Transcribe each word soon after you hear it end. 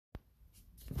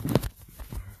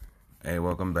Hey,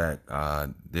 welcome back.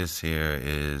 This here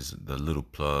is the little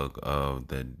plug of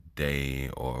the day,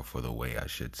 or for the way, I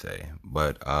should say.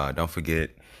 But don't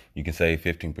forget, you can save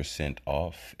 15%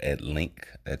 off at Link.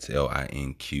 That's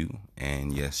LINQ.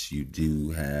 And yes, you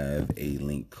do have a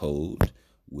link code,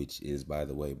 which is by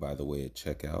the way, at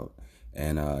checkout.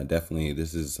 And definitely,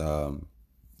 this is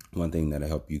one thing that'll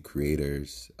help you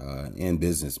creators and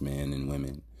businessmen and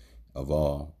women of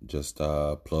all just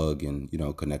plug and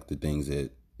connect the things that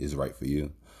is right for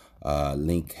you.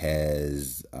 Link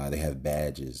has they have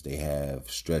badges, they have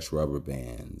stretch rubber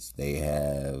bands, they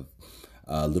have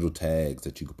little tags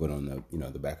that you can put on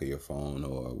the back of your phone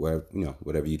or wherever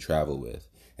whatever you travel with,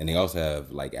 and they also have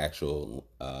like actual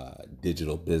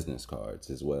digital business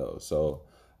cards as well. So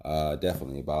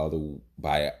definitely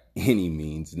by any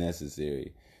means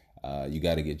necessary, you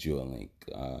got to get you a link,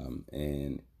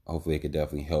 and hopefully it could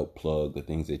definitely help plug the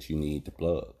things that you need to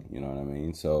plug. You know what I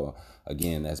mean? So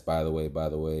again, that's by the way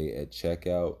at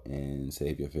checkout, and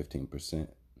save your 15%.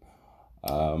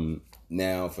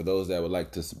 Now, for those that would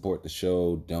like to support the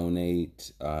show,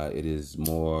 donate. It is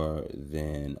more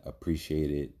than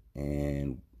appreciated,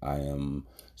 and I am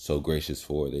so gracious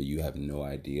for that you have no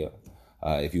idea.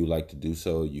 If you would like to do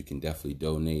so, you can definitely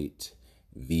donate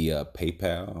via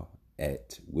PayPal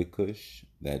at Wickush.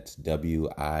 That's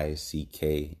WICKUSH.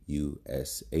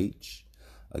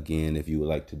 Again, if you would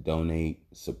like to donate,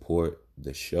 support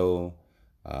the show,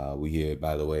 we here,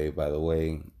 by the way,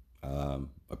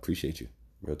 appreciate you.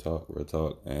 Real talk, real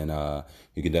talk. And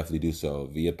you can definitely do so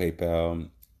via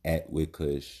PayPal at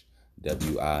Wickush,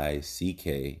 WICKUSH.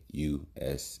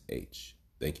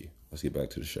 Thank you. Let's get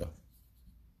back to the show.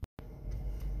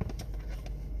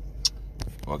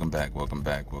 Welcome back, welcome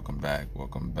back, welcome back,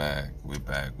 welcome back. We're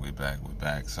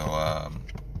back. So I'm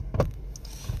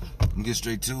gonna get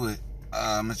straight to it.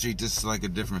 I'm gonna treat this like a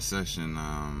different session.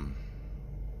 I'm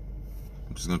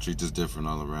just gonna treat this different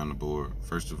all around the board.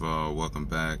 First of all, welcome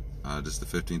back. This is the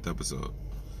 15th episode.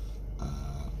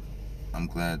 I'm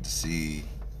glad to see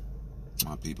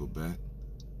my people back.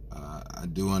 I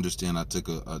do understand I took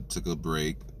a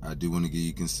break. I do want to give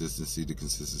you consistency, the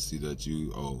consistency that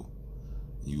you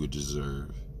would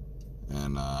deserve,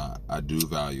 and I do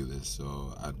value this.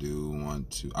 So I do want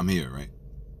to. I'm here, right?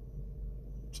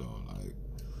 So like,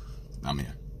 I'm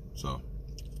here. So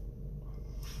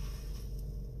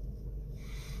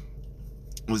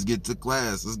let's get to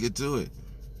class. Let's get to it.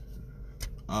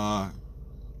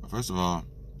 First of all,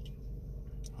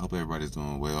 hope everybody's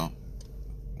doing well.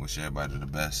 Wish everybody the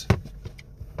best.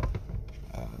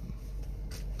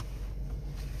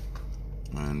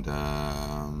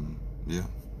 Yeah.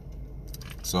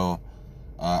 So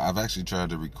I've actually tried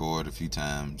to record a few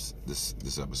times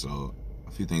this episode.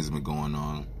 A few things have been going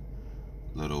on.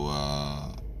 A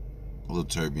little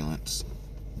turbulence,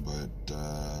 but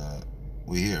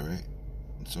we here, right?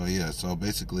 So yeah. So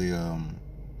basically,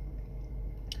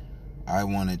 I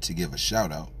wanted to give a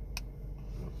shout out,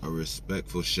 a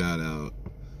respectful shout out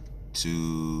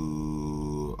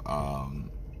to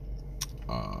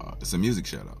it's a music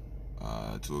shout out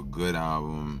to a good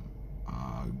album,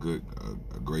 a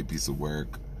great piece of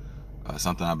work,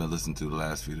 something I've been listening to the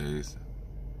last few days,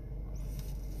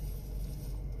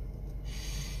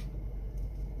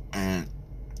 and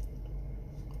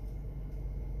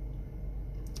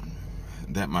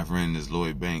that, my friend, is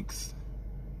Lloyd Banks.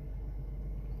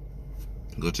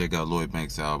 Go check out Lloyd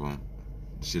Banks' album.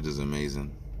 The shit is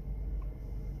amazing.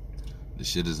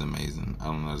 I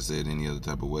don't know how to say it any other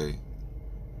type of way.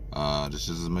 This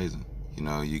shit is amazing.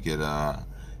 You get I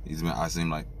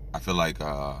feel like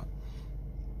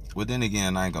but then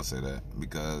again, I ain't gonna say that,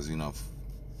 because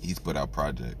he's put out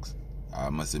projects. I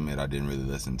must admit, I didn't really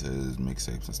listen to his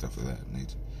mixtapes and stuff of that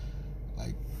nature.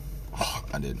 Like,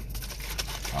 I didn't.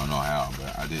 I don't know how,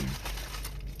 but I didn't.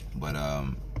 But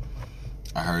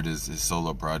I heard his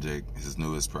solo project, his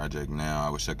newest project now. I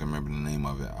wish I could remember the name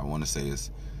of it. I want to say it's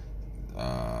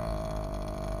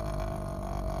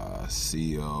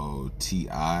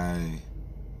COTI.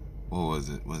 What was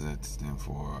it? What does that stand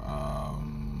for?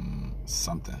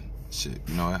 Something. Shit.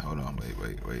 You know what? Hold on.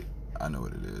 Wait. I know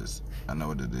what it is.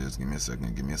 Give me a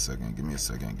second. What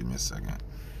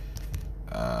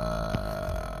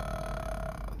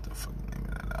the fuck is the name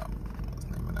of that album? What's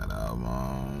the name of that album?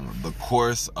 The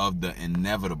Course of the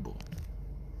Inevitable.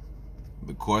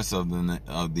 The Course of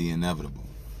the Inevitable.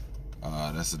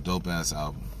 That's a dope ass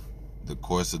album. The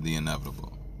Course of the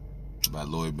Inevitable by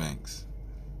Lloyd Banks.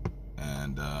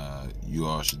 And you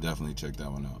all should definitely check that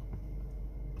one out.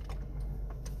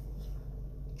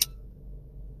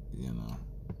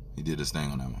 He did his thing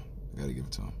on that one. I gotta give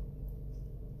it to him.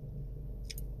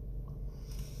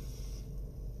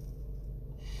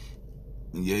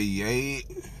 Yay, yay.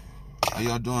 How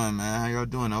y'all doing, man? How y'all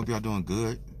doing? I hope y'all doing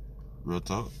good. Real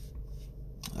talk.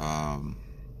 One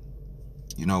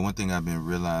thing I've been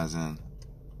realizing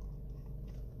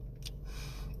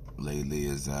lately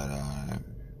is that,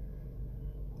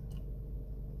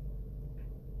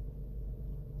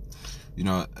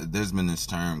 there's been this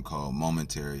term called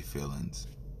momentary feelings,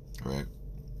 right?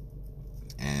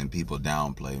 And people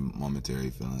downplay momentary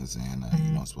feelings, saying,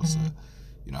 I'm supposed to,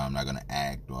 I'm not going to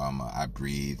act, or I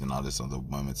breathe, and all this other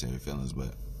momentary feelings.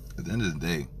 But at the end of the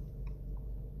day,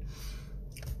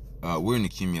 we're an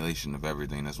accumulation of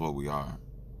everything. That's what we are.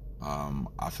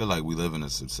 I feel like we live in a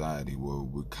society where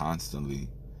we're constantly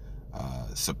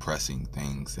suppressing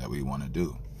things that we want to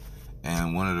do.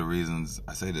 And one of the reasons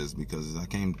I say this, because I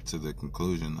came to the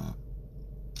conclusion that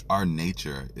our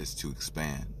nature is to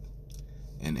expand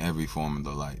in every form of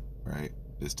the light, right?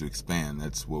 Is to expand.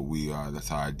 That's what we are. That's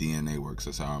how our DNA works.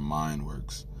 That's how our mind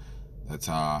works. That's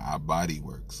how our body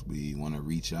works. We want to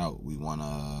reach out. We want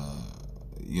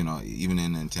to, even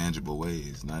in intangible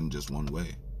ways, not in just one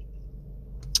way.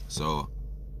 So,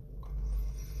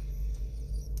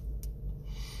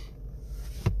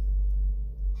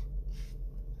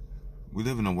 we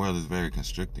live in a world that's very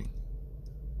constricting.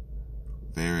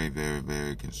 Very, very,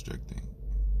 very constricting.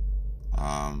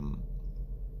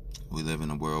 We live in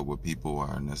a world where people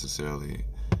are necessarily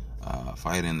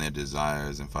fighting their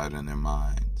desires and fighting their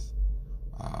minds.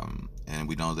 And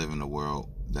we don't live in a world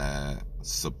that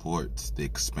supports the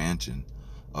expansion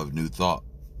of new thought,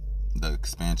 the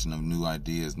expansion of new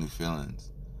ideas, new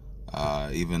feelings.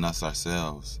 Even us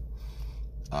ourselves,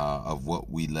 of what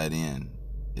we let in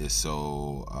is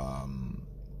so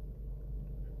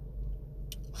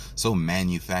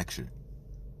manufactured.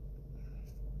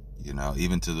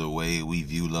 Even to the way we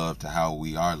view love, to how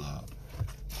we are loved.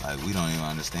 Like, we don't even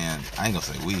understand. I ain't gonna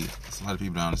say we. A lot of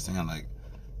people don't understand. Like,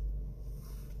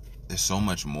 there's so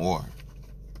much more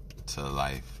to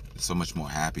life. There's so much more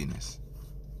happiness.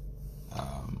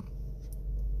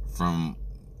 From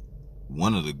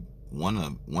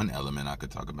one element I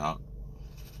could talk about.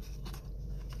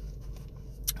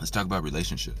 Let's talk about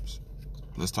relationships.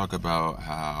 Let's talk about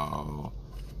how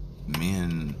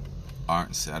men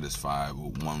aren't satisfied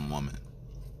with one woman.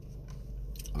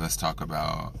 Let's talk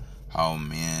about how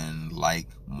men like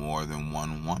more than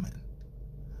one woman.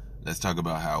 Let's talk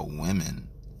about how women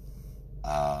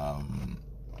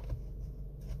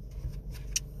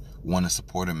want to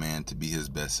support a man to be his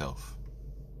best self.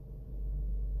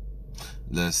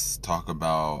 Let's talk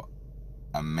about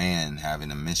a man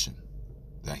having a mission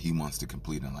that he wants to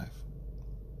complete in life.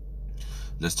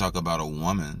 Let's talk about a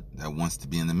woman that wants to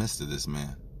be in the midst of this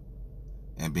man.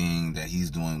 And being that he's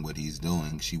doing what he's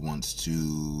doing, she wants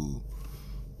to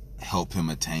help him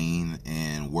attain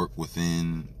and work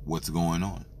within what's going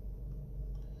on.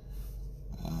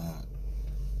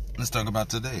 Let's talk about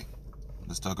today.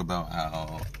 Let's talk about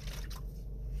how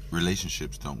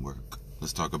relationships don't work.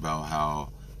 Let's talk about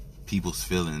how people's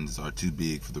feelings are too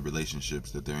big for the relationships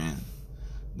that they're in.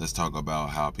 Let's talk about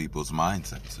how people's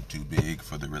mindsets are too big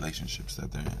for the relationships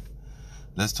that they're in.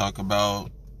 Let's talk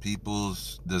about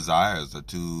people's desires are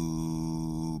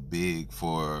too big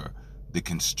for the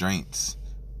constraints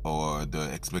or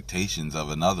the expectations of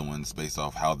another one based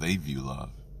off how they view love.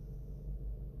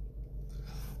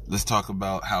 Let's talk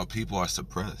about how people are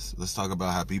suppressed. Let's talk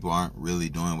about how people aren't really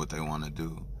doing what they want to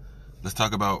do. Let's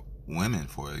talk about women,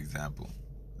 for example.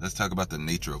 Let's talk about the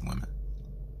nature of women.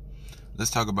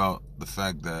 Let's talk about the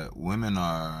fact that women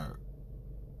are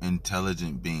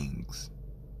intelligent beings,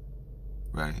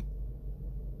 right?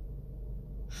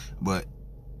 But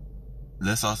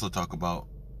let's also talk about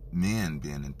men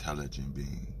being intelligent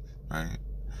beings, right?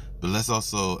 But let's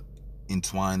also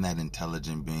entwine that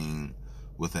intelligent being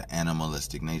with an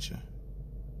animalistic nature.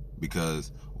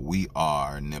 Because we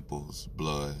are nipples,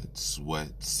 blood,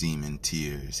 sweat, semen,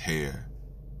 tears, hair.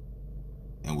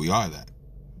 And we are that.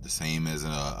 The same as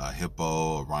a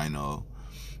hippo, a rhino.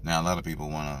 Now, a lot of people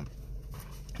want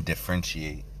to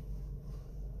differentiate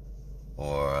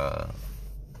or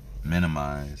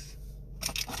minimize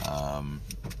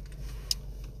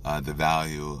the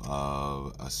value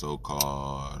of a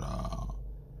so-called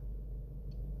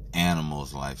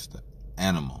animal's lifestyle.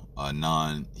 A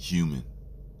non-human,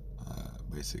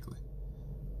 basically.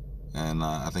 And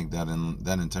I think that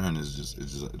in turn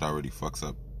it already fucks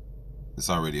up. It's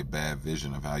already a bad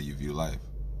vision of how you view life,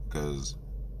 because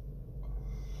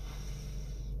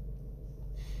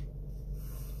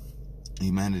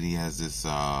humanity has this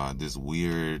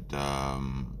weird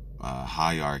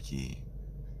hierarchy,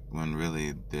 when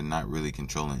really they're not really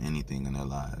controlling anything in their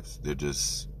lives. They're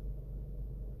just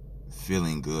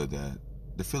feeling good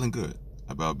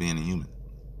about being a human.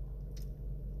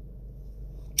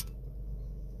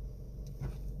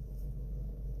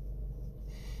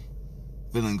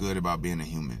 feeling good about being a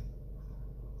human.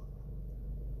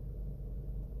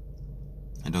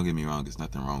 And don't get me wrong, there's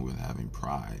nothing wrong with having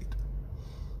pride,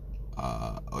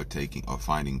 or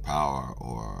finding power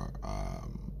or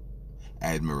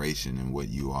admiration in what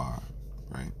you are,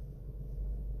 right?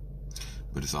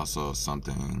 But it's also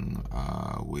something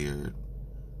weird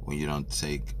when you don't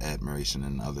take admiration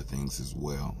in other things as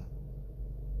well.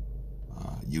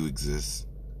 You exist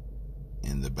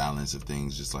in the balance of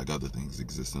things just like other things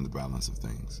exist in the balance of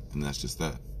things, and that's just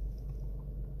that.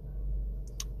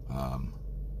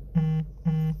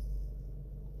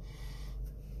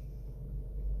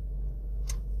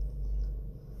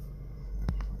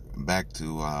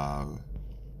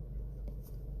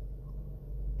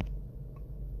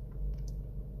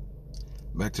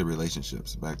 Back to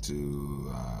relationships, back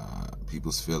to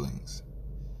people's feelings,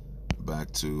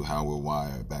 back to how we're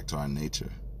wired, back to our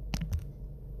nature.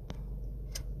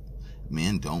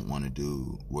 Men don't want to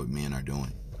do what men are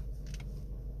doing.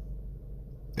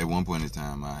 At one point in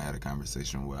time, I had a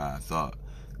conversation where I thought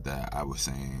that I was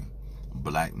saying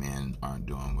black men aren't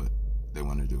doing what they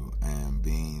want to do. And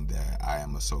being that I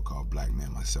am a so-called black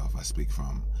man myself, I speak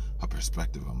from a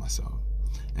perspective of myself.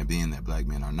 And being that black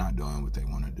men are not doing what they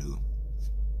want to do,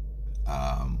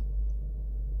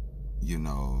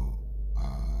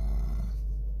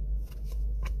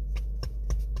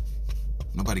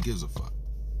 nobody gives a fuck,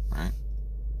 right?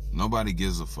 Nobody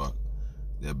gives a fuck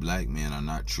that black men are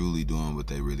not truly doing what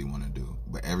they really want to do.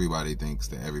 But everybody thinks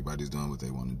that everybody's doing what they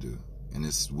want to do. And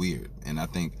it's weird. And I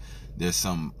think there's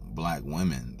some black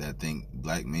women that think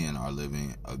black men are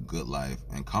living a good life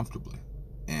and comfortably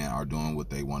and are doing what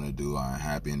they want to do, are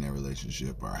happy in their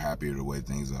relationship, are happy the way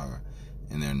things are.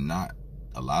 And they're not.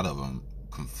 A lot of them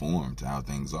conform to how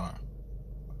things are.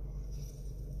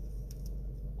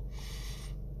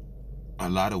 A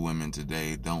lot of women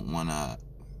today don't want to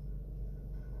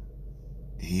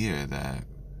hear that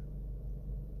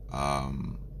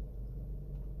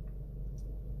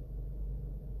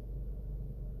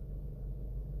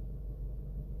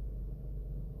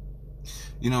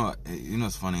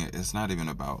it's funny, it's not even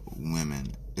about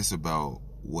women, it's about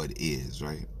what is,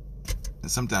 right? And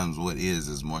sometimes what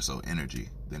is more so energy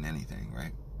than anything,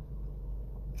 right?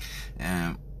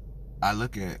 And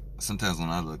sometimes when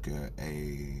I look at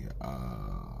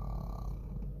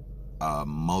a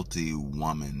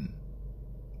multi-woman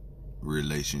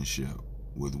relationship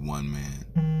with one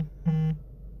man,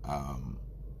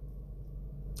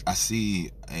 I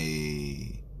see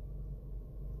a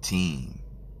team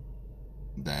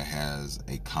that has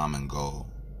a common goal,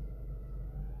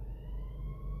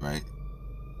 right?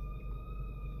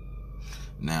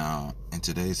 Now, in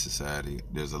today's society,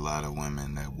 there's a lot of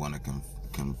women that want to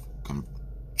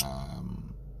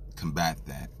combat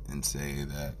that and say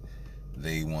that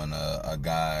they want a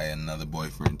guy and another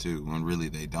boyfriend too, when really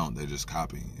they don't. They're just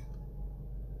copying you.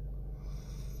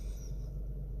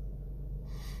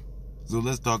 So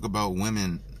let's talk about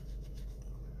women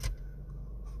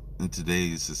in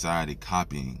today's society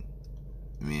copying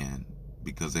men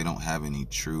because they don't have any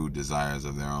true desires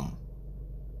of their own.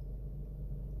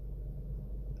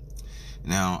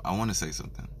 Now, I want to say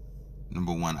something.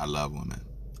 Number one, I love women.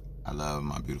 I love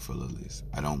my beautiful lilies.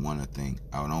 I don't want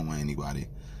anybody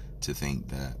to think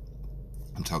that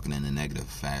I'm talking in a negative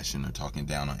fashion or talking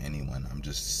down on anyone. I'm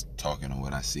just talking on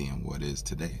what I see and what is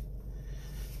today.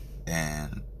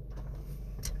 And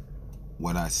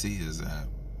what I see is that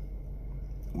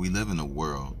we live in a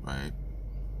world, right,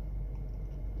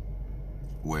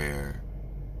 where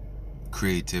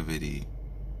creativity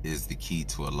is the key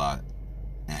to a lot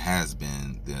and has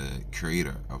been the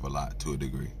creator of a lot to a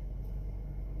degree.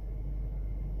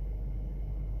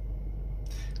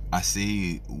 I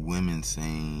see women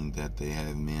saying that they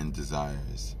have men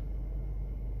desires,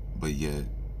 but yet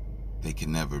they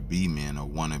can never be men or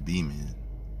want to be men.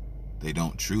 They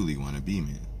don't truly want to be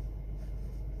men.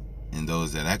 And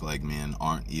those that act like men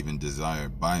aren't even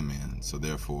desired by men, so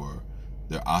therefore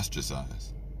they're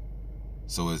ostracized.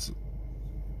 So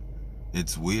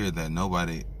it's weird that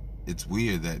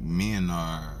men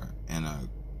are in a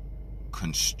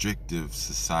constrictive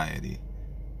society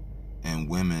and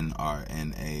women are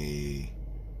in a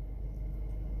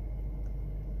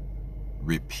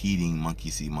repeating monkey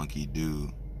see, monkey do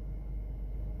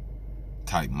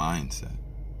type mindset.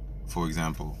 For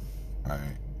example, all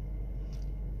right,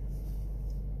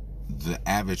 the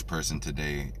average person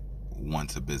today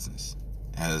wants a business.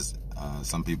 As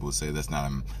some people say, that's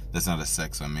not a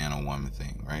sex or man or woman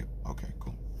thing, right? Okay,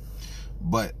 cool.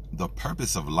 But the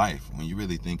purpose of life, when you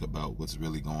really think about what's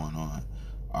really going on,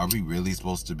 are we really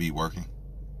supposed to be working?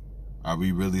 Are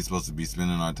we really supposed to be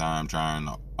spending our time trying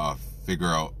to figure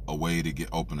out a way to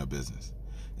open a business?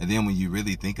 And then when you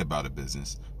really think about a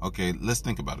business, okay, let's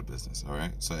think about a business, all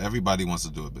right? So everybody wants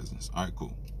to do a business. All right,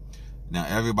 cool. Now,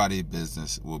 everybody's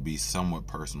business will be somewhat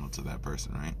personal to that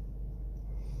person, right?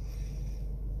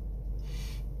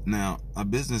 Now, a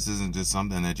business isn't just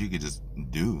something that you could just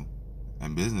do.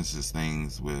 And business is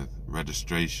things with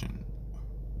registration,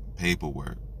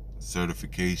 paperwork,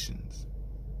 certifications,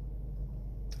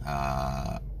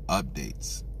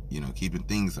 updates, keeping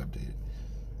things updated.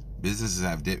 Businesses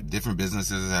have different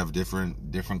businesses have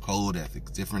different code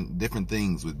ethics, different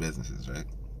things with businesses, right?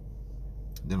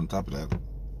 Then on top of that,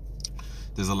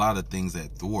 there's a lot of things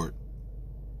that thwart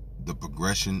the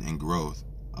progression and growth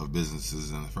of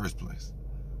businesses in the first place.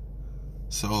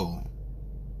 So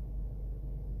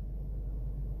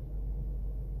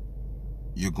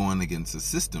you're going against a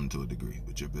system to a degree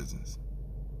with your business,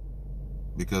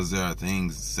 because there are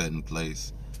things set in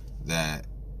place that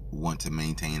want to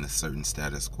maintain a certain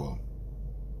status quo.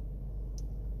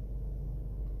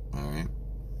 All right.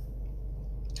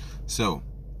 So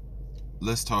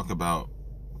let's talk about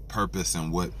purpose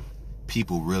and what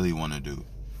people really want to do.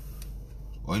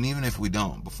 And even if we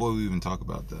don't, before we even talk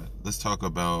about that, let's talk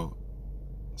about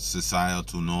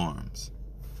societal norms.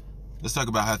 Let's talk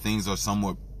about how things are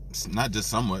somewhat, not just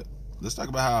somewhat, let's talk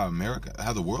about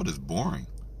how the world is boring.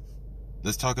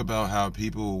 Let's talk about how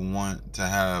people want to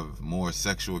have more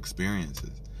sexual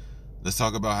experiences. Let's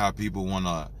talk about how people want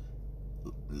to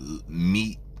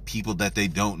meet people that they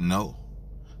don't know.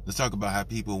 Let's talk about how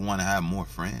people want to have more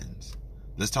friends.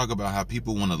 Let's talk about how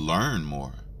people want to learn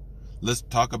more. Let's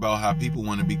talk about how people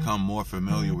want to become more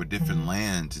familiar with different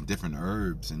lands and different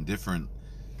herbs and different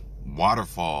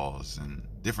waterfalls and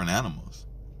different animals.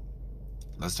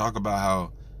 Let's talk about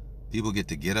how people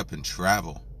get up and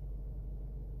travel.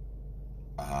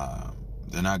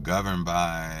 They're not governed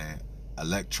by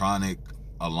electronic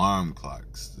alarm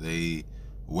clocks. They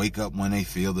wake up when they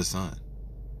feel the sun.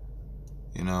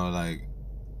 Like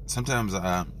sometimes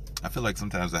I feel like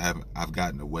sometimes I've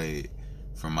gotten away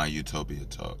from my utopia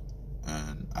talk,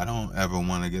 and I don't ever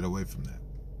want to get away from that,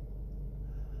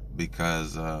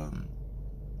 because I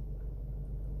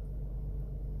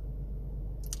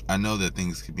know that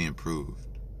things can be improved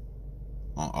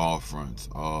on all fronts,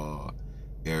 all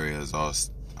areas, all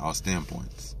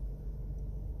standpoints,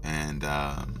 and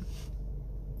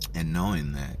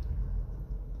knowing that,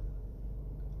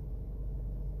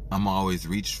 I'm always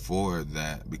reach for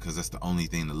that, because that's the only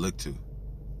thing to look to.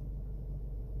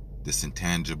 This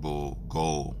intangible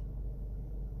goal.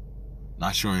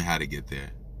 Not sure how to get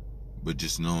there, but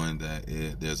just knowing that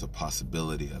there's a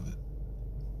possibility of it.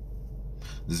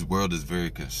 This world is very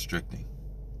constricting.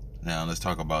 Now let's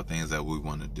talk about things that we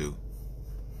want to do.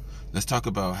 Let's talk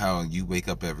about how you wake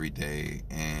up every day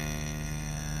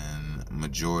and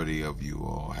majority of you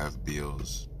all have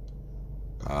bills.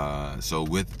 So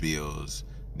with bills,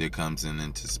 there comes an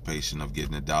anticipation of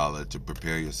getting $1 to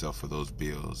prepare yourself for those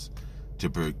bills, to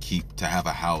have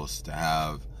a house, to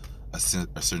have a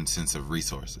certain sense of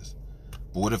resources.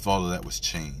 But what if all of that was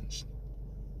changed?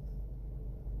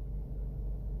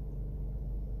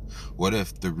 What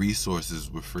if the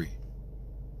resources were free?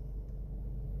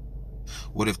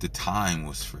 What if the time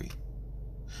was free?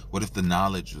 What if the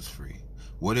knowledge was free?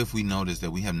 What if we noticed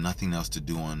that we have nothing else to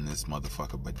do on this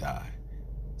motherfucker but die?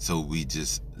 So we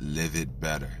just live it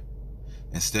better.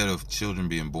 Instead of children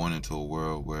being born into a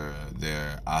world where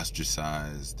they're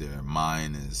ostracized, their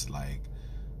mind is like,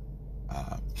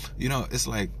 it's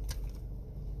like,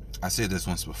 I said this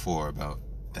once before about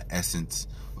the essence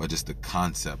or just the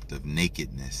concept of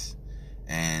nakedness.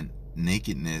 And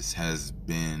nakedness has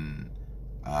been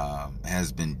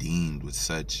deemed with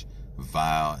such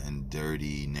vile and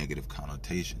dirty negative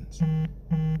connotations.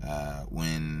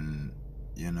 When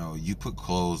you put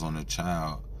clothes on a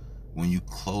child, when you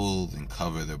clothe and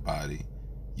cover their body,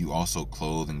 you also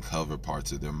clothe and cover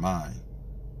parts of their mind.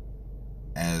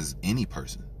 As any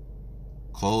person,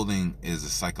 clothing is a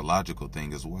psychological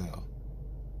thing as well.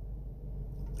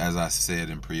 As I said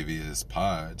in previous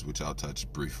pods, which I'll touch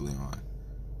briefly on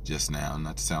just now,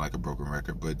 not to sound like a broken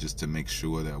record, but just to make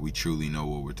sure that we truly know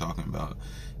what we're talking about,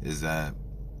 is that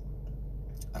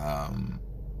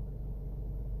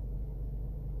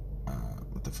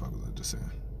what the fuck was I just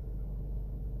saying?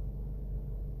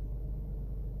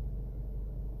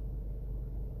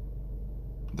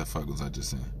 The fuck was I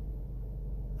just saying?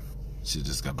 Shit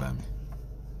just got by me.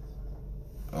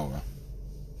 Oh well.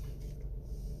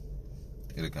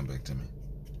 It'll come back to me.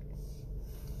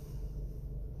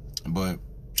 But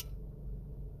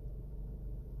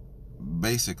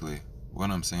basically, what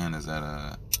I'm saying is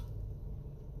that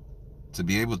to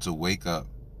be able to wake up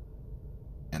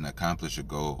and accomplish a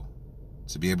goal,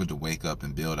 to be able to wake up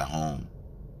and build a home,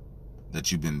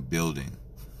 that you've been building,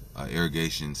 an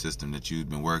irrigation system that you've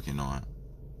been working on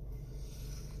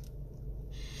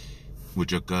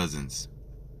with your cousins.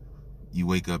 You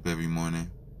wake up every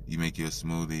morning, you make your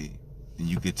smoothie, and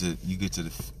you get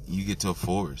to a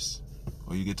forest,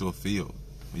 or you get to a field,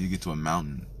 or you get to a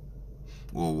mountain,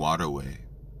 or a waterway,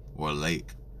 or a lake,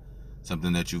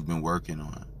 something that you've been working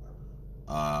on.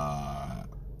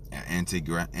 An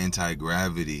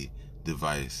anti-gravity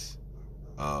device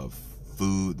of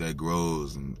food that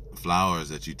grows and flowers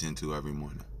that you tend to every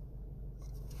morning.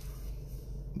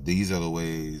 These are the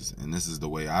ways, and this is the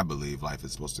way I believe life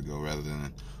is supposed to go, rather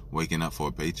than waking up for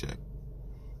a paycheck.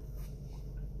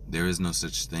 There is no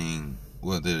such thing.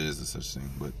 Well, there is a such thing,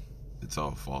 but it's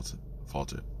all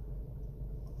faltered.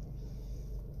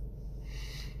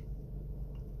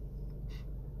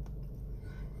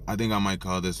 I think I might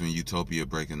call this one utopia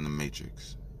breaking the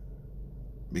matrix.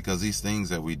 Because these things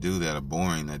that we do that are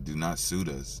boring, that do not suit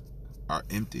us, are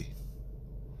empty.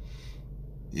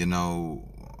 You know,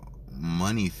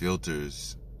 money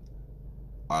filters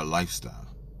our lifestyle.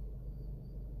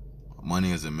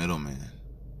 Money is a middleman.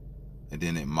 And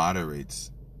then it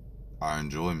moderates our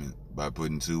enjoyment by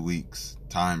putting 2 weeks,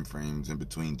 time frames in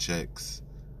between checks,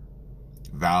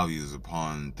 values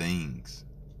upon things.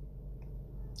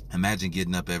 Imagine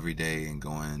getting up every day and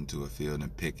going to a field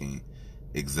and picking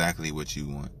exactly what you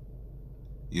want.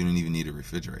 You don't even need a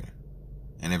refrigerator.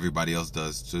 And everybody else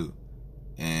does too.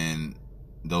 And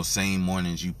those same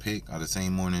mornings you pick are the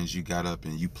same mornings you got up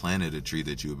and you planted a tree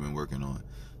that you have been working on,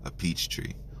 a peach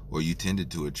tree, or you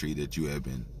tended to a tree that you have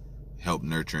been helped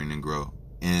nurturing and grow.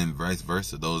 And vice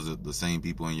versa, those are the same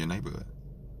people in your neighborhood.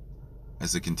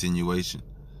 It's a continuation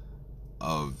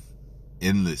of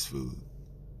endless food,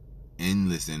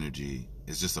 endless energy.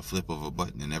 It's just a flip of a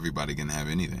button and everybody can have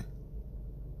anything.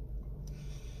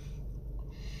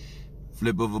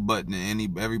 Flip of a button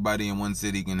and everybody in one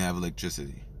city can have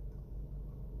electricity.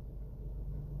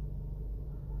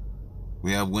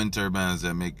 We have wind turbines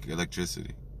that make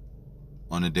electricity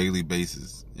on a daily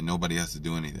basis and nobody has to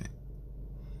do anything.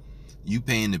 You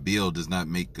paying the bill does not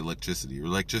make electricity. Your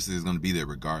electricity is going to be there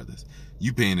regardless.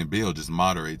 You paying the bill just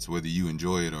moderates whether you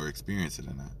enjoy it or experience it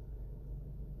or not.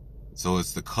 So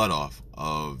it's the cutoff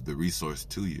of the resource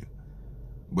to you.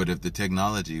 But if the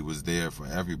technology was there for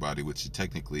everybody, which it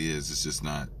technically is, it's just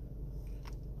not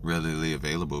readily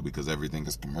available because everything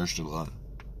is commercialized.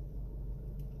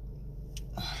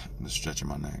 I'm just stretching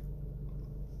my neck.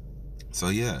 So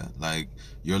yeah, like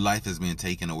your life has been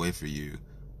taken away from you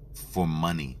for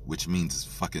money, which means it's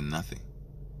fucking nothing.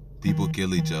 People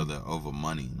kill each other over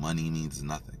money. Money means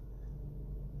nothing.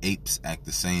 Apes act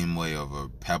the same way over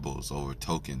pebbles, over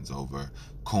tokens, over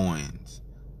coins,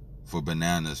 for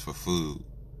bananas, for food.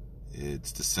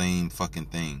 It's the same fucking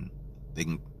thing. They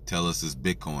can tell us it's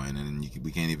Bitcoin and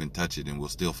we can't even touch it and we'll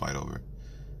still fight over it.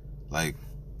 Like,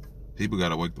 people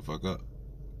gotta wake the fuck up.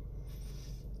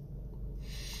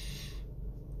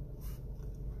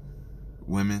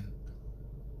 Women,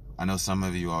 I know some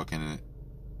of you all can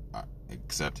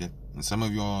accept it, and some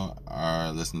of you all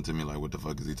are listening to me like, what the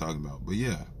fuck is he talking about? But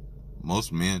yeah,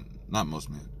 most men, not most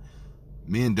men,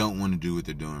 men don't want to do what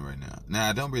they're doing right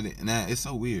now. It's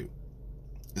so weird.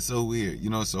 It's so weird. You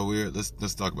know, it's so weird.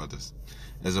 Let's talk about this.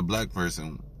 As a black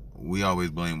person, we always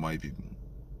blame white people,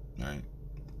 right?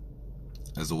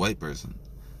 As a white person,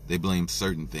 they blame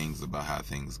certain things about how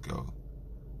things go,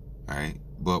 right?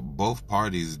 But both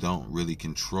parties don't really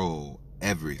control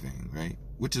everything, right?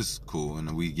 Which is cool,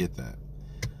 and we get that.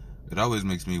 It always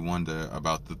makes me wonder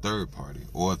about the third party,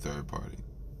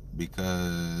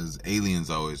 because aliens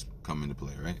always come into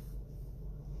play, right?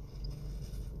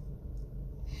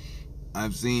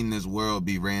 I've seen this world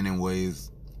be ran in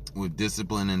ways with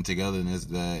discipline and togetherness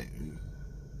that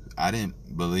I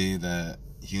didn't believe that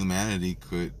humanity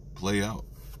could play out.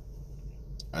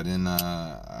 I didn't,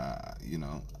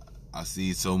 I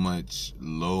see so much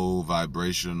low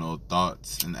vibrational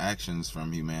thoughts and actions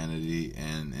from humanity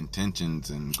and intentions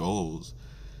and goals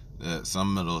that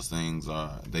some of those things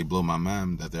they blow my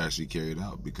mind that they're actually carried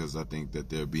out, because I think that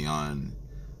they're beyond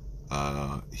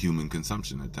human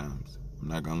consumption at times. I'm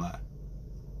not gonna lie.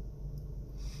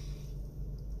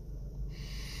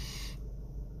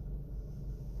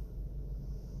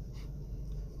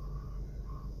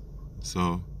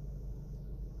 So,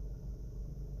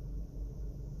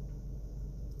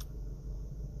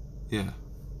 yeah.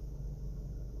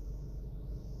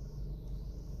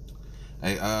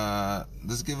 Hey,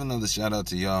 let's give another shout out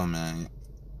to y'all, man.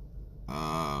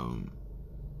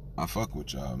 I fuck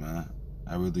with y'all, man.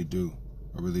 I really do.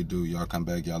 Y'all come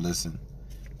back, y'all listen.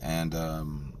 And,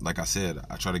 like I said,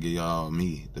 I try to give y'all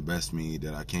the best me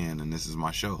that I can, and this is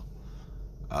my show.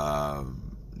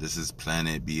 This is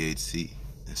Planet BHC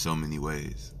in so many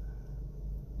ways.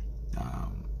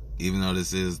 Even though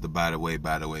this is the By the Way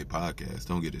podcast,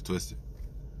 don't get it twisted.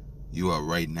 You are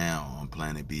right now on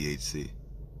Planet BHC.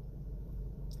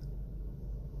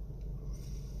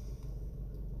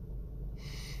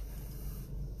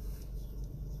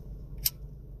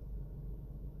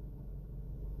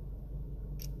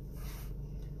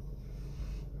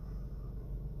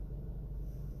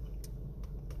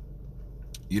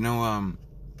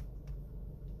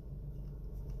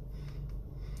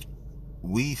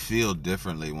 We feel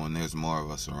differently when there's more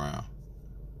of us around.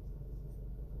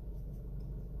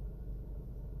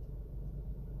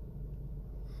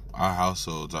 Our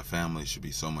households, our families should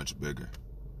be so much bigger.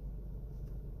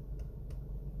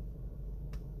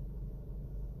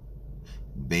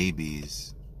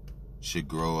 Babies should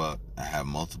grow up and have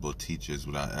multiple teachers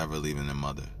without ever leaving their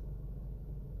mother.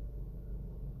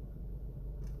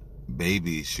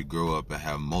 Babies should grow up and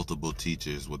have multiple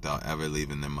teachers without ever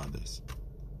leaving their mothers.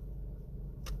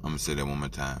 I'm going to say that one more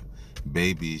time.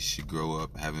 Babies should grow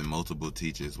up having multiple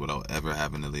teachers without ever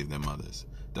having to leave their mothers.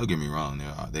 Don't get me wrong,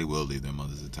 they will leave their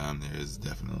mothers at times. There is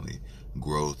definitely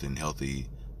growth and healthy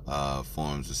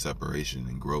forms of separation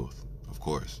and growth, of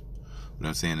course. But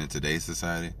I'm saying in today's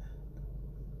society,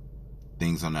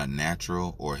 things are not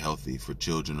natural or healthy for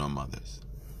children or mothers.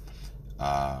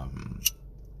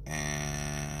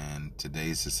 And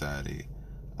today's society,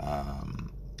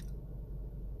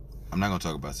 I'm not going to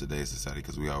talk about today's society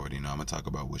because we already know. I'm going to talk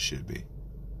about what should be.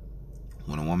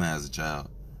 When a woman has a child,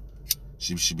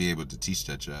 she should be able to teach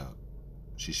that child.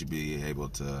 She should be able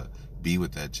to be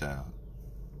with that child.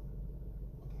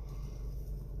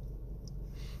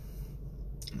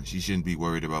 She shouldn't be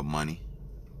worried about money.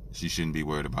 She shouldn't be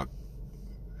worried about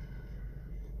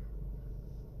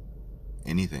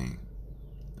anything.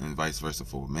 And vice versa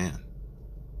for a man.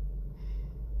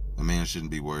 A man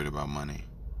shouldn't be worried about money.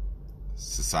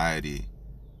 Society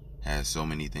has so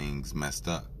many things messed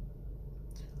up.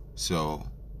 So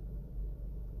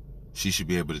she should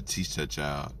be able to teach that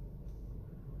child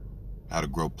how to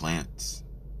grow plants,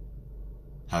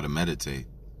 how to meditate,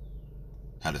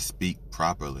 how to speak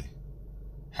properly,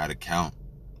 how to count,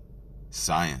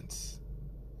 science,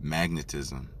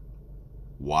 magnetism,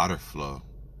 water flow,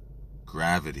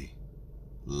 gravity,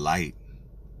 light,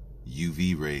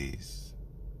 UV rays,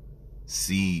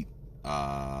 seed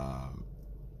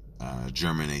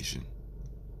germination,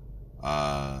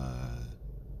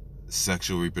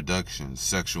 sexual reproduction,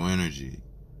 sexual energy,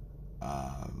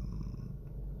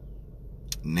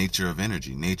 nature of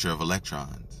energy, nature of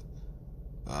electrons,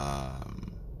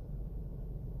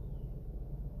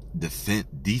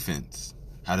 defense,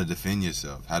 how to defend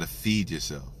yourself, how to feed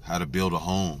yourself, how to build a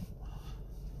home.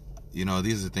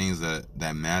 These are things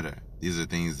that matter. These are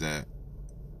things that,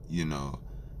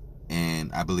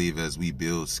 and I believe as we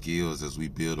build skills, as we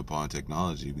build upon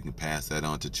technology, we can pass that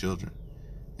on to children.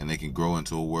 And they can grow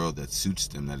into a world that suits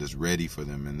them, that is ready for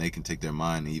them, and they can take their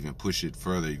mind and even push it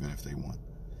further even if they want.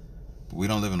 But we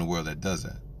don't live in a world that does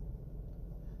that.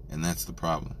 And that's the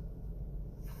problem.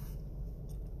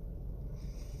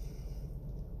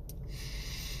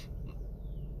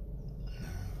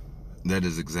 That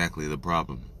is exactly the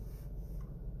problem.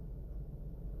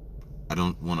 I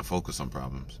don't want to focus on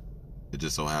problems. It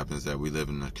just so happens that we live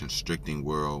in a constricting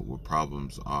world where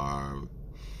problems are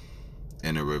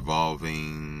in a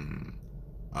revolving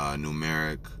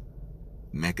numeric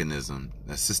mechanism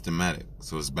that's systematic,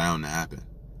 so it's bound to happen.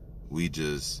 We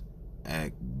just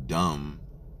act dumb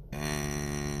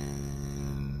and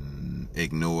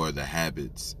ignore the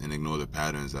habits and ignore the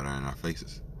patterns that are in our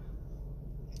faces.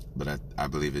 But I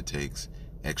believe it takes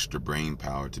extra brain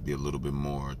power to be a little bit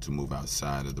more, to move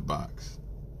outside of the box.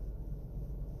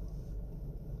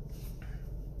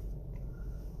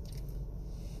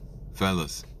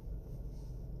 Fellas,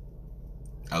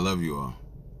 I love you all.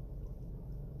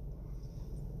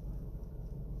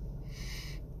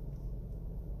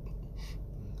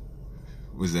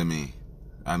 What does that mean?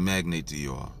 I magnate to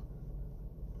you all.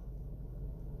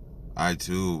 I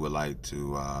too would like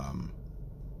to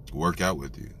work out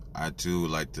with you. I too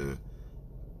would like to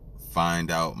find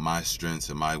out my strengths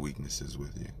and my weaknesses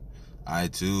with you. I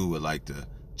too would like to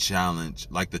challenge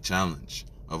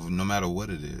of no matter what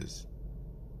it is.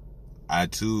 I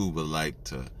too would like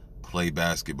to play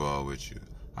basketball with you.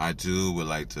 I too would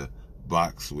like to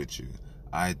box with you.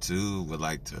 I too would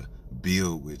like to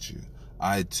build with you.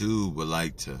 I too would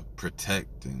like to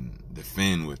protect and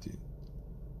defend with you.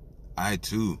 I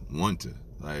too want to.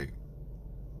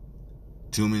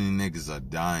 Too many niggas are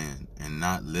dying and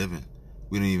not living.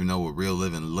 We don't even know what real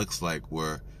living looks like,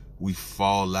 where we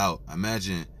fall out.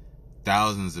 Imagine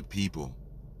thousands of people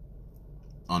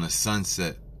on a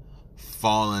sunset,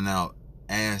 falling out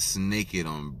ass naked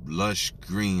on lush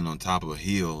green on top of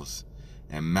hills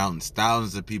and mountains.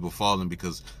 Thousands of people falling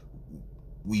because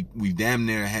we damn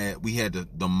near had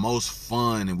the most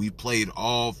fun, and we played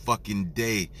all fucking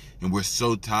day, and we're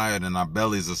so tired and our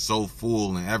bellies are so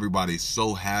full and everybody's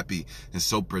so happy and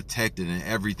so protected and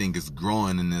everything is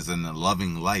growing and is in a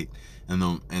loving light, and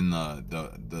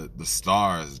the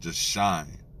stars just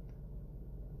shine,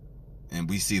 and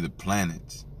we see the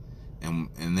planets, and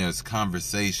there's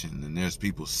conversation, and there's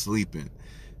people sleeping,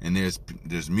 and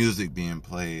there's music being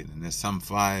played, and there's some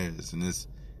fires, and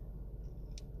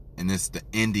it's the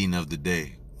ending of the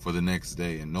day for the next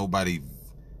day, and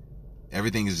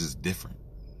everything is just different.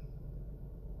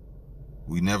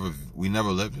 We never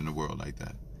lived in a world like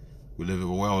that.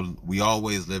 We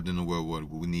always lived in a world where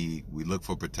we look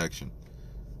for protection.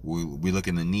 We look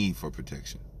in the need for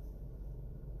protection.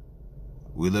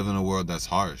 We live in a world that's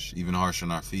harsh, even harsh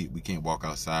on our feet. We can't walk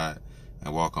outside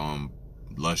and walk on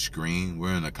lush green.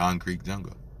 We're in a concrete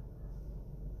jungle.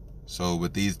 So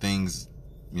with these things,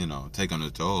 take on a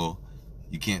toll,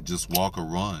 you can't just walk or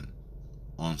run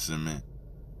on cement.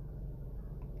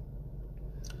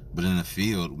 But in the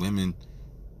field, women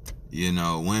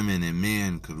and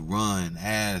men could run,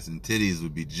 ass and titties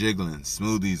would be jiggling,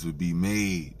 smoothies would be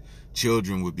made,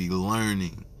 children would be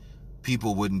learning,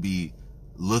 people wouldn't be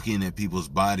looking at people's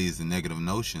bodies and negative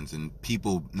notions, and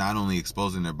people not only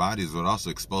exposing their bodies but also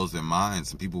expose their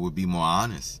minds, and people would be more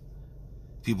honest,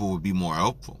 people would be more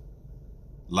helpful,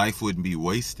 life wouldn't be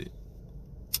wasted,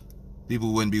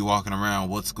 people wouldn't be walking around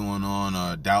what's going on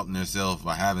or doubting themselves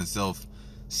or having self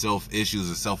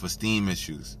issues or self-esteem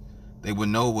issues. They would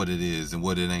know what it is and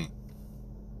what it ain't,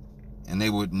 and they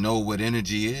would know what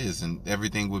energy is, and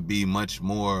everything would be much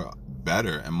more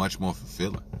better and much more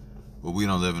fulfilling. But we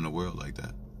don't live in a world like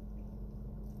that.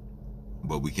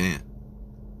 But we can.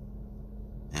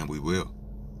 And we will.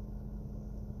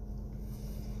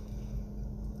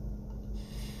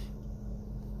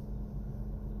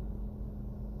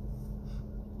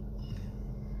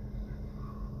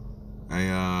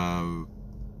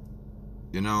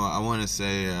 I want to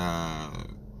say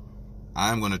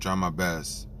I'm going to try my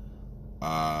best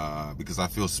because I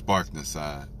feel sparked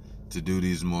inside to do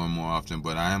these more and more often.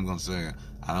 But I am going to say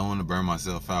I don't want to burn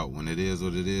myself out. When it is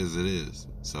what it is, it is.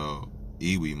 So,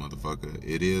 Iwi, motherfucker,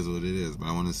 it is what it is. But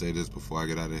I want to say this before I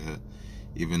get out of here.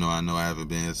 Even though I know I haven't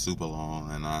been here super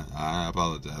long, and I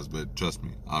apologize, but trust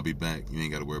me, I'll be back. You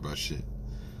ain't got to worry about shit.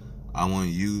 I want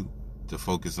you to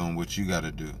focus on what you got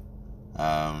to do.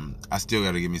 I still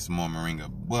got to get me some more moringa,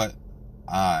 but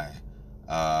I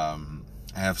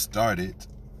have started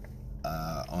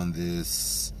on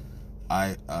this.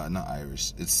 Not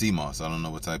Irish. It's sea moss. I don't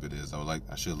know what type it is. I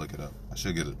should look it up. I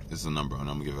should get it. It's a number, and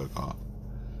I'm gonna give it a call.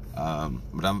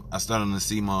 But I started on the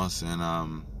sea moss, and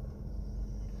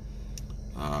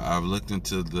I've looked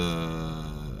into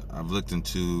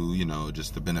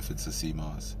just the benefits of sea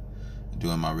moss,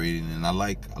 doing my reading, and I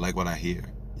like what I hear.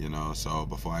 So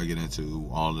before I get into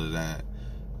all of that,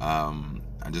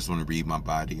 I just want to read my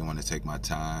body. I want to take my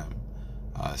time,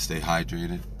 stay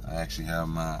hydrated. I actually have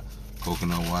my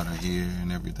coconut water here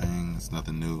and everything. It's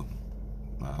nothing new.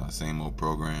 Same old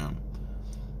program.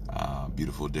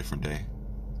 Beautiful, different day.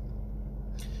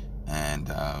 And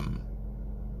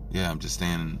I'm just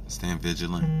staying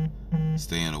vigilant,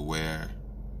 staying aware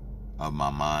of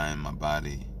my mind, my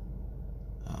body,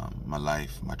 my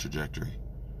life, my trajectory.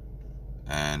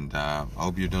 And I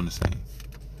hope you're doing the same.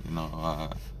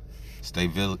 Stay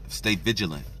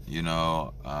vigilant.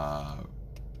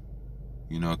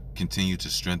 Continue to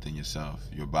strengthen yourself,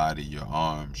 your body, your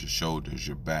arms, your shoulders,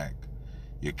 your back,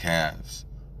 your calves.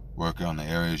 Work on the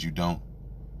areas you don't.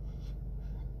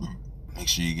 Make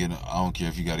sure you get, I don't care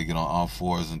if you got to get on all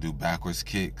fours and do backwards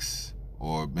kicks,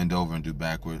 or bend over and do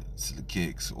backwards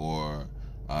kicks, or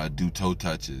do toe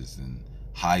touches and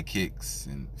high kicks,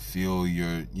 and feel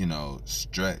your,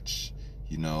 stretch,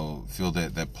 feel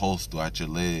that pulse throughout your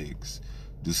legs.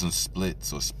 Do some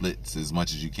splits as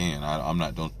much as you can. I'm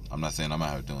not saying I'm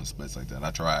out here doing splits like that. I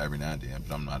try every now and then,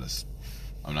 but I'm not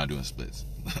doing splits.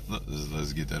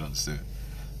 Let's get that understood.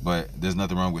 But there's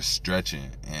nothing wrong with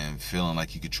stretching and feeling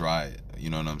like you could try it.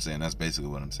 You know what I'm saying? That's basically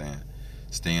what I'm saying.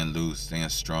 Staying loose, staying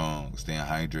strong, staying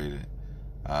hydrated,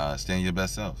 staying your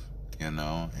best self. And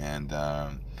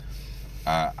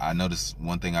I noticed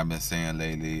one thing I've been saying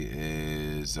lately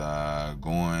is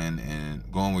going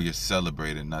where you're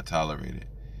celebrated, not tolerated.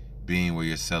 Being where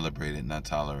you're celebrated, not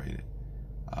tolerated.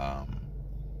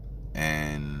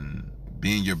 And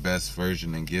being your best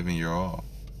version and giving your all.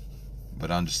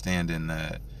 But understanding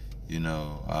that,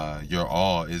 your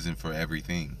all isn't for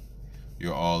everything.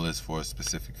 Your all is for a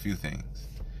specific few things.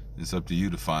 It's up to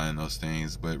you to find those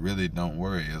things, but really don't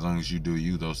worry. As long as you do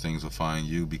you, those things will find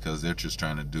you, because they're just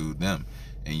trying to do them,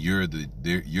 and you're the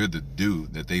do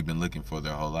that they've been looking for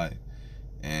their whole life,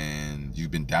 and you've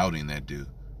been doubting that do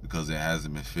because it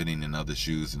hasn't been fitting in other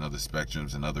shoes and other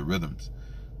spectrums and other rhythms.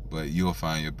 But you'll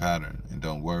find your pattern, and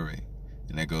don't worry.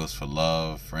 And that goes for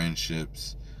love,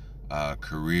 friendships,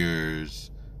 careers,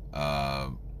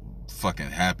 fucking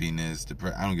happiness.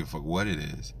 I don't give a fuck what it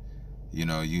is. You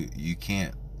know, you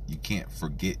can't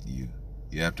forget you.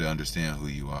 You have to understand who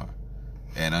you are,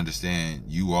 and understand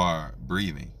you are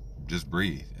breathing. Just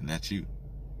breathe, and that's you.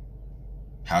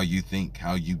 How you think,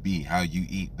 how you be, how you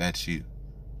eat, that's you.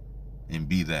 And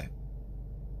be that.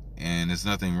 And there's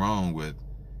nothing wrong with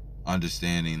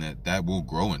understanding that will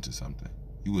grow into something.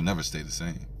 You will never stay the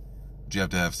same. But you have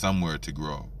to have somewhere to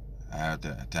grow. You have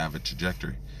to have a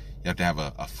trajectory. You have to have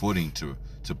a footing to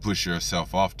push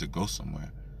yourself off to go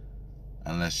somewhere.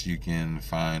 Unless you can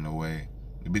find a way.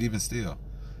 But even still,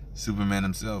 Superman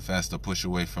himself has to push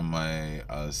away from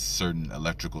a certain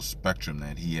electrical spectrum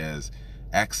that he has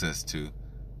access to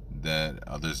that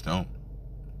others don't.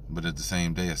 But at the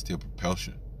same day, it's still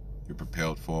propulsion. You're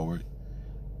propelled forward.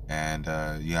 And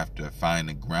you have to find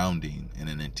a grounding in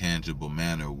an intangible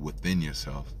manner within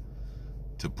yourself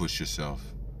to push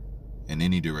yourself in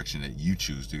any direction that you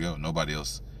choose to go. Nobody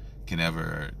else can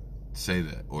ever say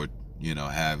that, or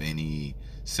have any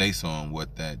say so on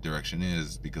what that direction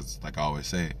is, because, like I always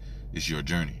say, it's your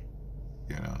journey.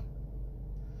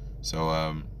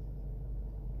 So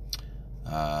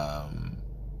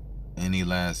any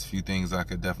last few things I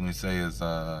could definitely say is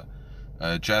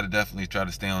try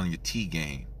to stay on your tea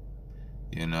game.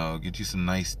 Get you some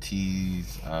nice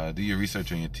teas. Do your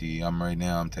research on your tea.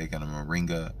 I'm taking a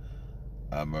moringa,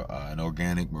 an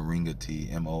organic moringa tea,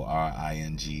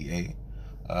 Moringa.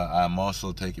 I'm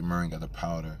also taking moringa, the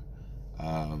powder,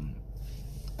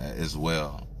 as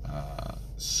well.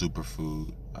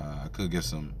 Superfood. I could get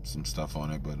some stuff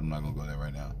on it, but I'm not gonna go there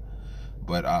right now.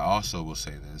 But I also will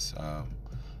say this: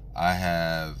 I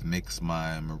have mixed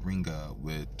my moringa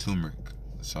with turmeric.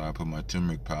 So I put my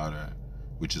turmeric powder,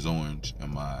 which is orange,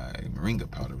 and my moringa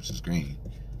powder, which is green.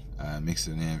 I mix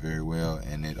it in very well,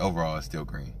 and it overall is still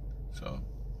green. So,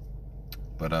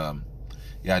 but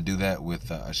yeah, I do that with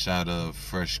a shot of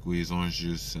fresh squeezed orange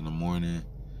juice in the morning,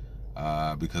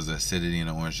 because the acidity in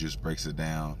the orange juice breaks it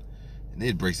down. And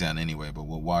it breaks down anyway, but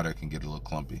with water it can get a little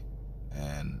clumpy,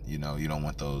 and you don't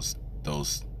want those.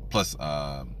 Plus,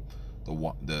 the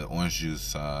orange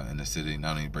juice and the acidity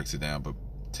not only breaks it down, but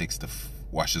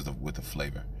washes with the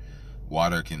flavor.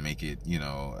 Water can make it,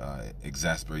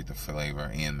 exasperate the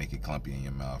flavor and make it clumpy in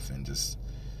your mouth and just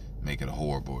make it a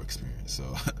horrible experience.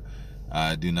 So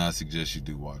I do not suggest you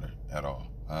do water at all.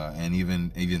 And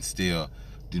even still,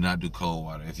 do not do cold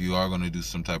water. If you are going to do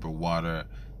some type of water,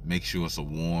 make sure it's a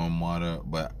warm water.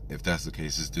 But if that's the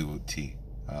case, just do it with tea.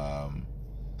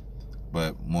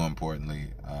 But more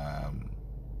importantly,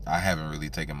 I haven't really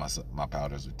taken my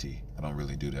powders with tea. I don't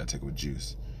really do that. I take it with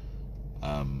juice.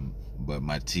 But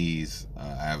my teas,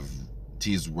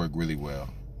 teas work really well.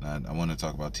 I want to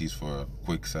talk about teas for a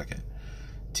quick second.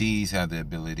 Teas have the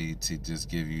ability to just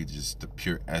give you just the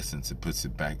pure essence. It puts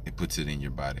it in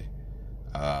your body.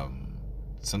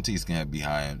 Some teas can be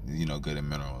high in, good in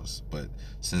minerals, but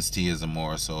since tea is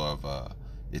more so of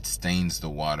it stains the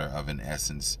water of an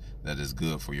essence that is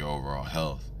good for your overall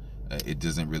health. It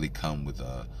doesn't really come with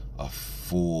a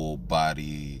full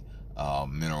body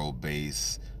mineral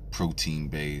base, protein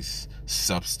base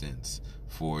substance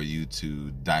for you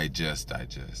to digest,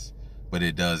 but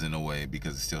it does in a way,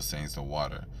 because it still stains the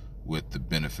water with the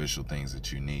beneficial things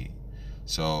that you need.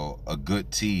 So a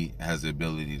good tea has the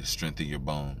ability to strengthen your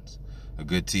bones. A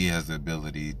good tea has the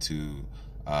ability to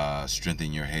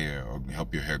strengthen your hair or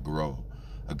help your hair grow.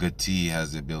 A good tea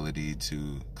has the ability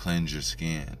to cleanse your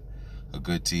skin. A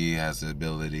good tea has the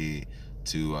ability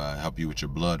to help you with your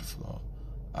blood flow.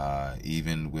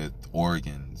 Even with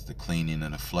organs, the cleaning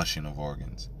and the flushing of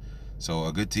organs. So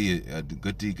a good tea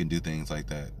can do things like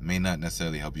that. May not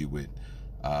necessarily help you with,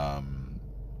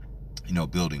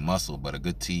 building muscle, but a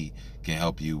good tea can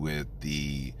help you with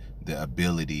the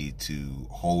ability to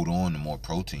hold on to more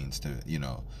proteins,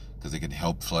 because it can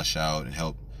help flush out and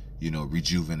help,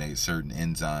 rejuvenate certain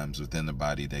enzymes within the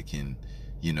body that can,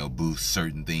 boost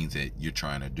certain things that you're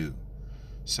trying to do.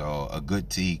 So a good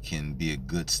tea can be a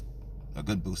good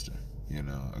booster,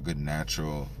 a good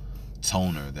natural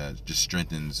toner that just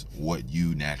strengthens what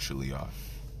you naturally are.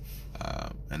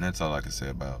 And that's all I can say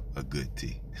about a good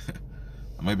tea.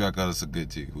 Maybe I'll call this a good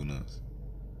tea, who knows?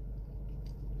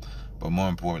 But more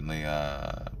importantly,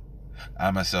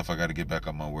 I myself, I got to get back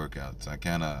on my workouts. I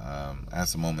kind of had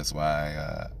some moments where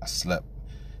I slept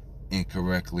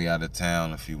incorrectly out of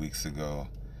town a few weeks ago,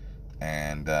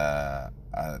 and I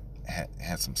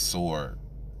had some sore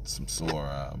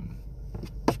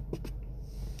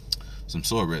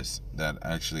wrists that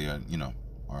actually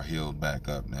are healed back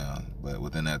up now. But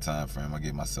within that time frame, I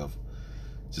gave myself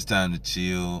just time to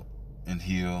chill and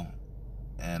heal,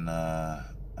 and I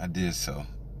did so.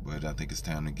 But I think it's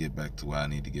time to get back to where I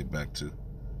need to get back to.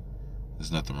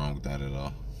 There's nothing wrong with that at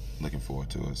all. Looking forward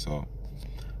to it. So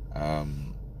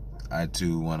I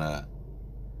too want to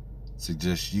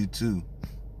suggest you too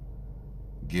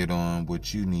get on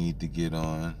what you need to get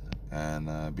on,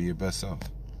 and be your best self.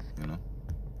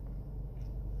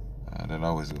 That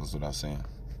always goes without saying.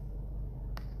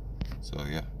 So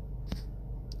yeah.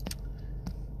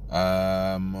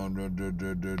 Let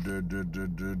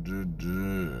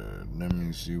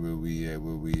me see where we at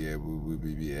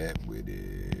with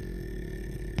it.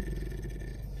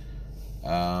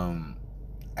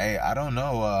 Hey, I don't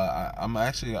know. I'm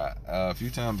actually a few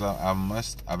times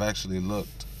I've actually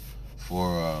looked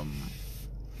for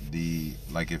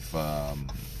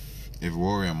if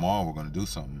Rory and Maul were gonna do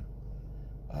something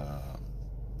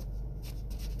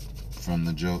from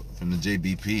the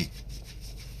JBP.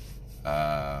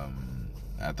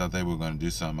 I thought they were going to do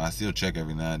something. I still check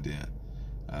every now and then.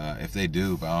 If they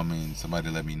do, by all means, somebody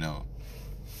let me know.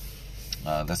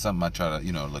 That's something I try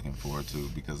to, looking forward to,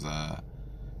 because I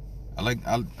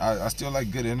still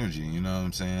like good energy. You know what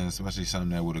I'm saying? Especially something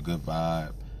that with a good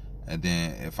vibe. And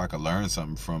then if I could learn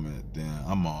something from it, then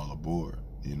I'm all aboard.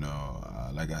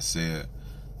 Like I said,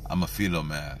 I'm a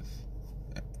philomath.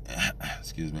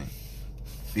 Excuse me,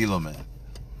 philomath.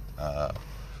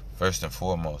 First and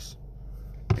foremost,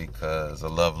 because I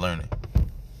love learning.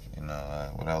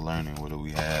 Without learning, what do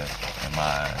we have in my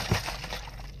eyes?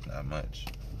 Not much.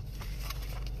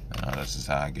 That's just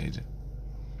how I gauge it.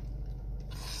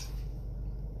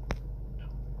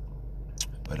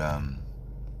 But I'm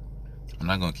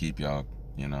not gonna keep y'all.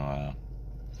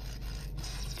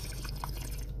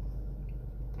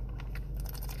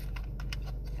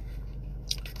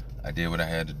 I did what I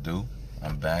had to do.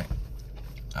 I'm back.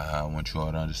 I want you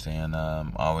all to understand,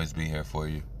 I'll always be here for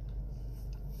you.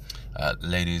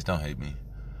 Ladies, don't hate me.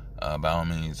 By all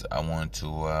means, I want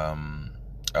to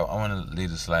leave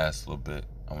this last little bit.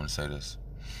 I want to say this.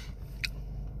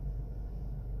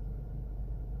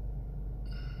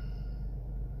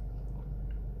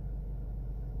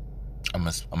 I'm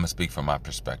gonna speak from my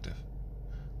perspective,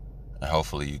 and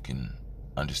hopefully you can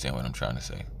understand what I'm trying to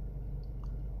say.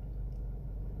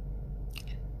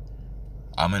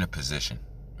 I'm in a position,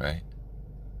 right?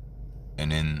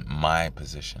 And in my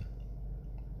position,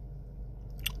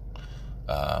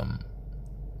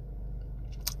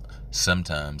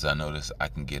 sometimes I notice I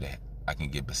can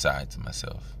get besides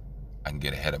myself. I can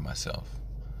get ahead of myself.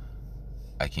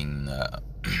 I can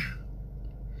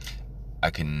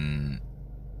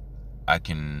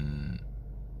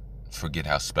forget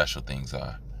how special things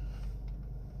are,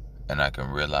 and I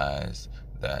can realize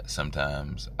that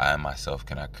sometimes I myself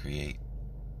cannot create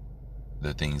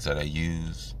the things that I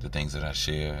use, the things that I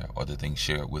share, or the things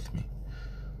shared with me.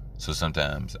 So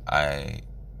sometimes I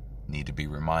need to be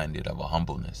reminded of a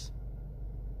humbleness.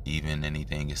 Even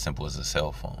anything as simple as a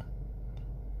cell phone.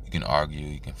 You can argue,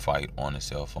 you can fight on a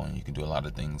cell phone, you can do a lot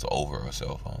of things over a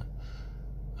cell phone.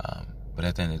 But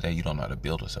at the end of the day, you don't know how to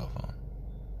build a cell phone.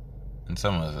 And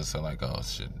some of us are like, oh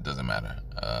shit, doesn't matter.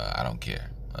 I don't care.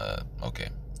 Okay.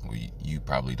 Well, you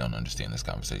probably don't understand this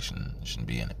conversation. You shouldn't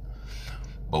be in it.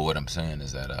 But what I'm saying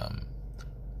is that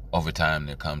over time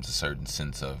there comes a certain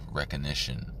sense of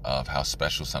recognition of how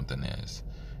special something is,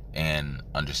 and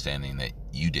understanding that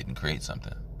you didn't create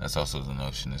something. That's also the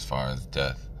notion as far as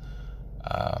death.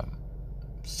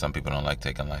 Some people don't like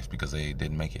taking life because they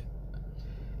didn't make it.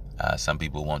 Some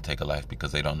people won't take a life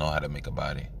because they don't know how to make a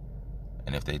body.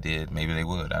 And if they did, maybe they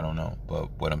would. I don't know.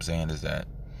 But what I'm saying is that,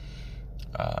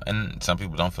 and some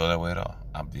people don't feel that way at all,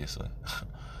 obviously.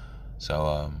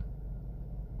 So,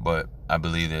 but I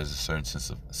believe there's a certain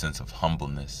sense of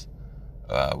humbleness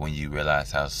when you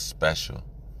realize how special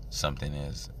something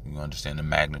is. You understand the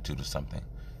magnitude of something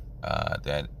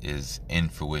that is in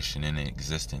fruition, in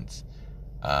existence,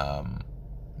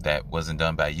 that wasn't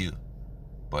done by you,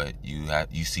 but you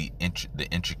see the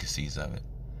intricacies of it,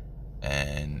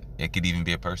 and it could even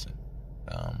be a person.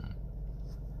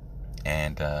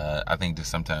 And I think that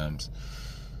sometimes,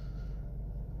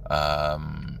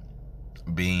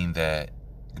 being that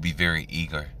be very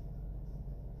eager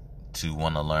to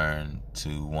want to learn,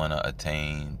 to want to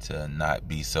attain, to not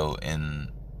be so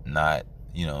not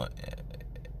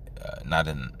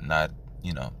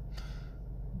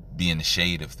be in the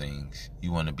shade of things.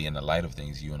 You want to be in the light of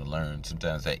things. You want to learn.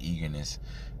 Sometimes that eagerness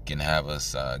can have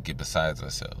us get besides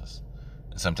ourselves.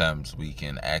 And sometimes we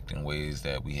can act in ways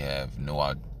that we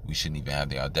shouldn't even have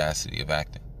the audacity of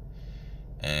acting.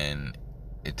 And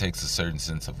it takes a certain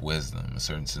sense of wisdom, a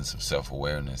certain sense of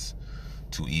self-awareness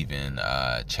to even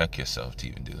check yourself to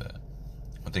even do that.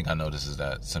 One thing I notice is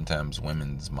that sometimes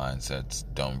women's mindsets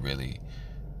don't really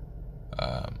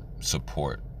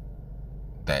support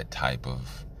that type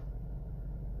of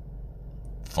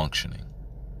functioning,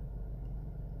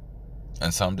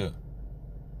 and some do.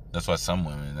 That's why some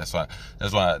women. That's why I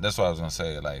was gonna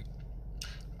say, like,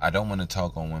 I don't want to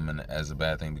talk on women as a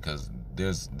bad thing, because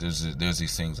there's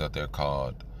these things out there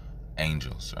called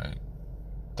angels, right?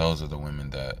 Those are the women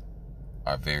that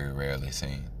are very rarely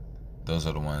seen. Those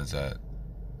are the ones that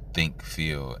think,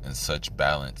 feel in such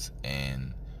balance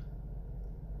and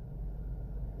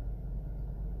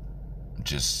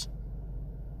just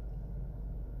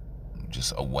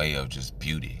a way of just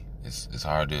beauty. It's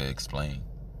hard to explain.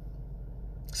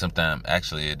 Sometimes,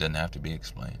 actually, it doesn't have to be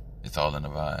explained. It's all in the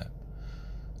vibe.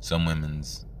 Some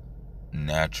women's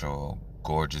natural,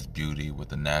 gorgeous beauty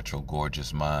with a natural,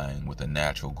 gorgeous mind, with a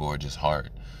natural, gorgeous heart,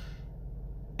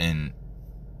 and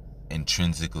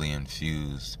intrinsically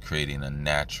infused, creating a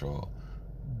natural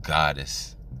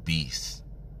goddess beast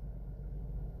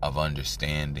of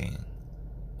understanding,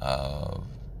 of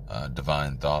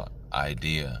divine thought,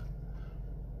 idea.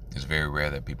 It's very rare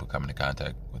that people come into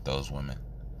contact with those women.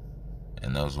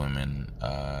 And those women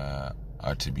are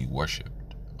to be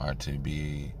worshipped, are to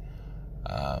be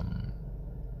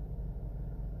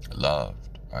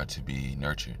loved, are to be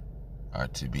nurtured, are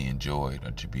to be enjoyed,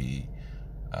 are to be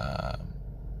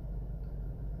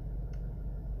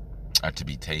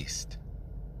tasted,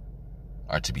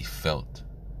 are to be felt,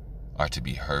 are to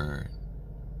be heard,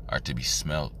 are to be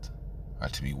smelt, are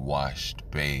to be washed,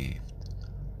 bathed,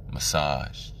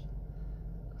 massaged,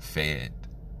 fed,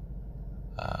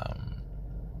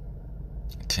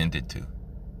 tended to,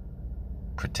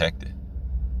 protected,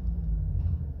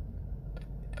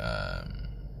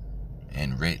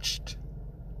 enriched,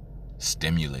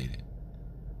 stimulated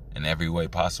in every way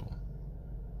possible.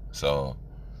 So,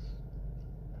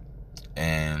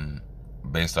 and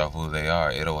based off who they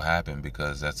are, it'll happen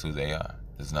because that's who they are.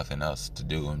 There's nothing else to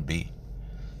do and be.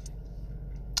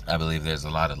 I believe there's a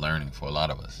lot of learning for a lot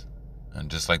of us.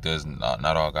 And just like there's not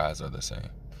all guys are the same.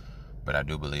 But I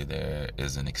do believe there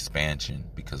is an expansion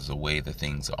because the way the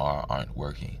things aren't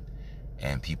working.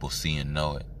 And people see and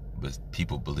know it. But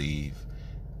people believe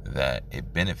that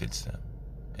it benefits them.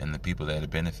 And the people that it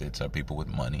benefits are people with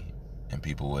money and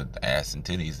people with ass and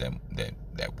titties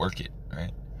that work it,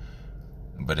 right?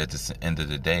 But at the end of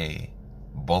the day,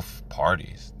 both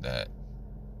parties that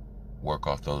work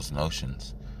off those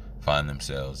notions find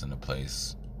themselves in a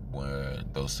place where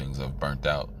those things have burnt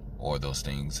out, or those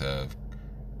things have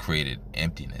created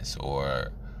emptiness,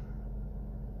 or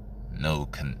no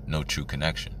true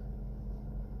connection.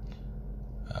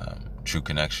 True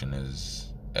connection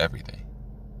is everything,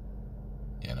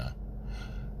 you know.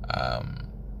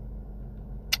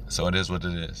 So it is what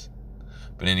it is.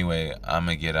 But anyway, I'm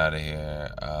gonna get out of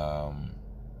here.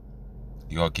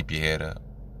 You all keep your head up,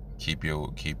 keep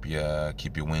your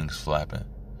wings flapping,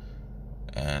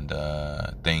 and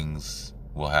things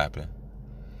will happen.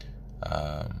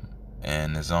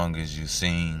 And as long as you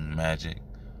sing magic,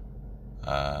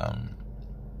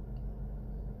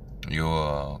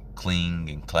 you'll cling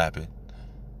and clap it.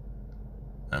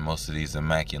 And most of these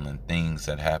immaculate things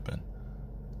that happen,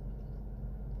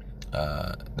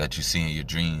 that you see in your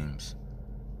dreams,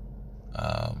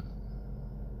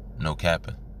 no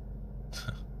capping.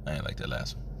 I ain't like that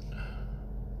last one.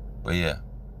 But yeah,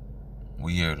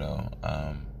 we here though.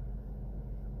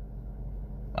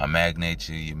 I magnate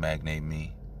you, you magnate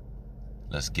me.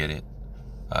 Let's get it.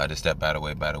 This that by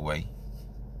the way.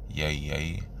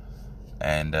 Yay.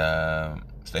 And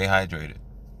stay hydrated,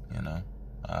 you know.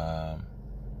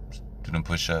 Do them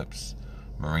push-ups.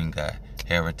 Moringa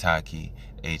Haritaki,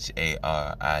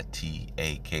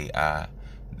 Haritaki.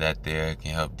 That there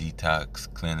can help detox,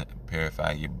 clean,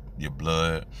 purify your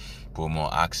blood, put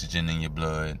more oxygen in your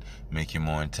blood, make you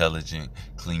more intelligent,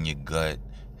 clean your gut,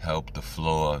 help the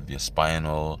flow of your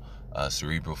spinal,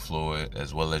 cerebral fluid,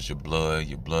 as well as your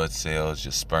blood cells,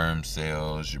 your sperm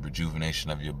cells, your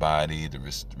rejuvenation of your body, the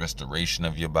restoration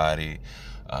of your body,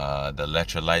 the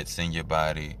electrolytes in your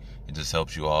body. It just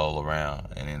helps you all around,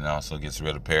 and it also gets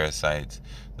rid of parasites.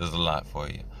 There's a lot for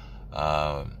you.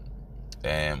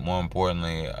 And more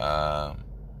importantly,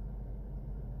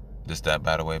 just that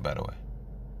by the way.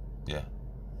 Yeah.